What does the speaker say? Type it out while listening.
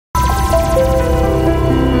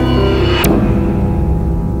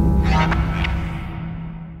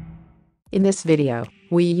In this video,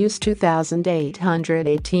 we use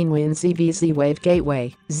 2818 WIN ZV-Z-Wave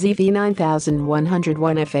Gateway,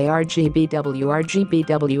 ZV9101FA-RGBW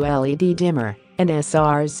RGBW LED dimmer, and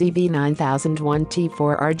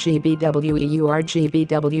SR-ZV9001T4-RGBW-EU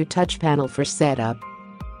RGBW touch panel for setup.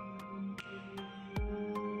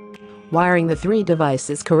 Wiring the three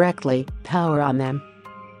devices correctly, power on them.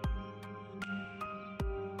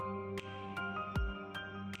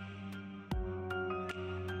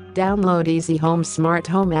 Download easyhome smart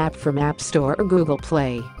home app from App Store or Google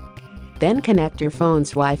Play. Then connect your phone's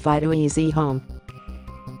Wi-Fi to easyhome.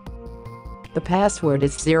 The password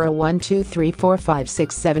is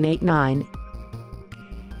 0123456789.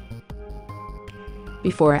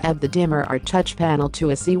 Before add the dimmer or touch panel to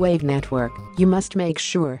a Z-Wave network, you must make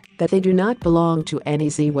sure that they do not belong to any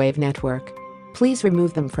Z-Wave network. Please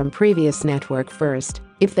remove them from previous network first,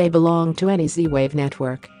 if they belong to any Z-Wave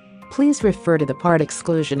network. Please refer to the part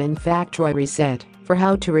exclusion and factory reset for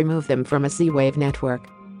how to remove them from a Z-Wave network.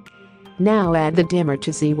 Now add the dimmer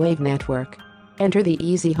to Z-Wave network. Enter the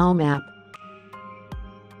easyhome app.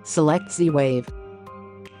 Select Z-Wave.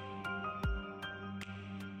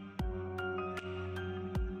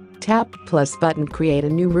 Tap plus button, create a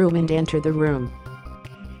new room and enter the room.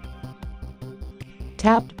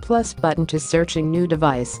 Tap plus button to searching new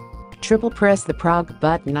device. Triple press the prog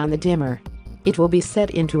button on the dimmer. It will be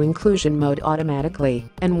set into inclusion mode automatically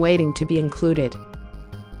and waiting to be included.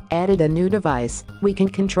 Added a new device, we can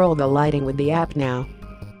control the lighting with the app now.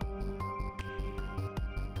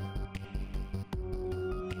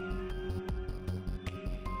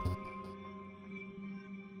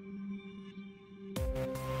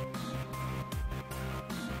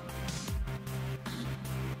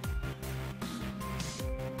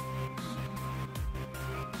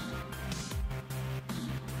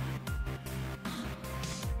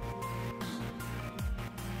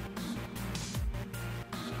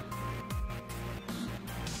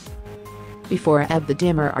 Before add the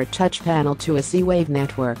dimmer or touch panel to a Z-Wave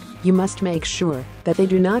network, you must make sure that they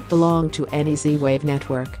do not belong to any Z-Wave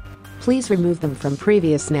network. Please remove them from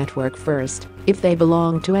previous network first, if they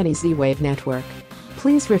belong to any Z-Wave network.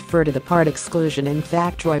 Please refer to the part exclusion and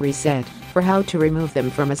factory reset for how to remove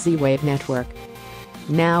them from a Z-Wave network.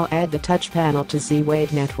 Now add the touch panel to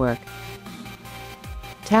Z-Wave network.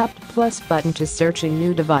 Tap plus button to searching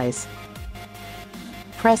new device.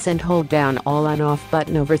 Press and hold down all on-off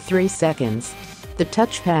button over 3 seconds. The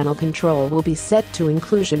touch panel control will be set to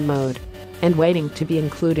inclusion mode and waiting to be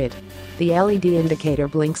included. The LED indicator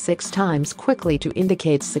blinks 6 times quickly to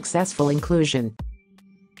indicate successful inclusion.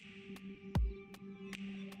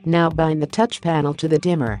 Now bind the touch panel to the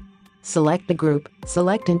dimmer. Select the group,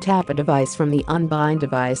 select and tap a device from the unbind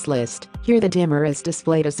device list. Here the dimmer is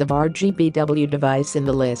displayed as a RGBW device in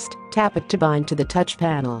the list. Tap it to bind to the touch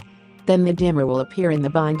panel. Then the dimmer will appear in the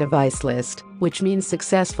bind device list, which means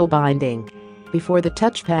successful binding. Before the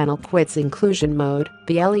touch panel quits inclusion mode,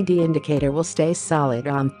 the LED indicator will stay solid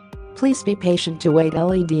on. Please be patient to wait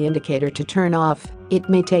LED indicator to turn off. It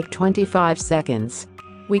may take 25 seconds.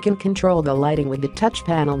 We can control the lighting with the touch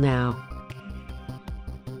panel now.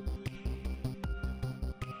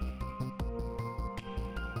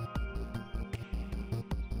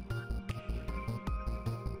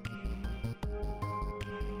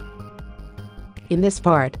 In this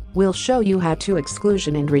part, we'll show you how to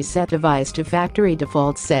exclusion and reset device to factory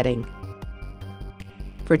default setting.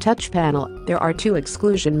 For touch panel, there are 2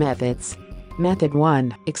 exclusion methods. Method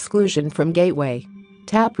 1, exclusion from gateway.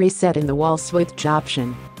 Tap reset in the wall switch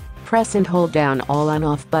option. Press and hold down all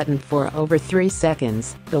on-off button for over 3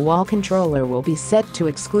 seconds. The wall controller will be set to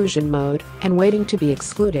exclusion mode and waiting to be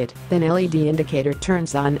excluded. Then LED indicator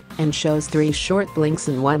turns on and shows 3 short blinks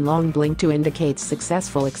and 1 long blink to indicate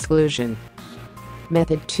successful exclusion.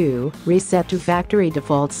 Method 2, reset to factory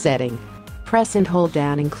default setting. Press and hold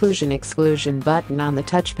down inclusion/exclusion button on the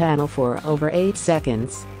touch panel for over 8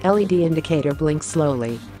 seconds. LED indicator blinks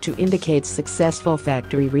slowly to indicate successful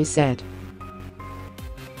factory reset.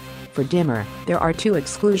 For dimmer, there are 2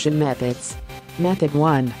 exclusion methods. Method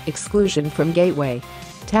 1, exclusion from gateway.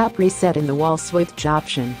 Tap reset in the wall switch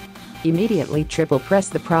option. Immediately triple press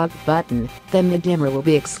the prog button, then the dimmer will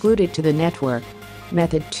be excluded to the network.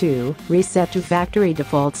 Method 2, reset to factory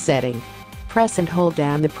default setting. Press and hold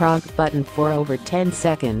down the prog button for over 10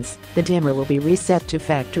 seconds. The dimmer will be reset to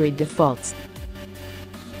factory defaults.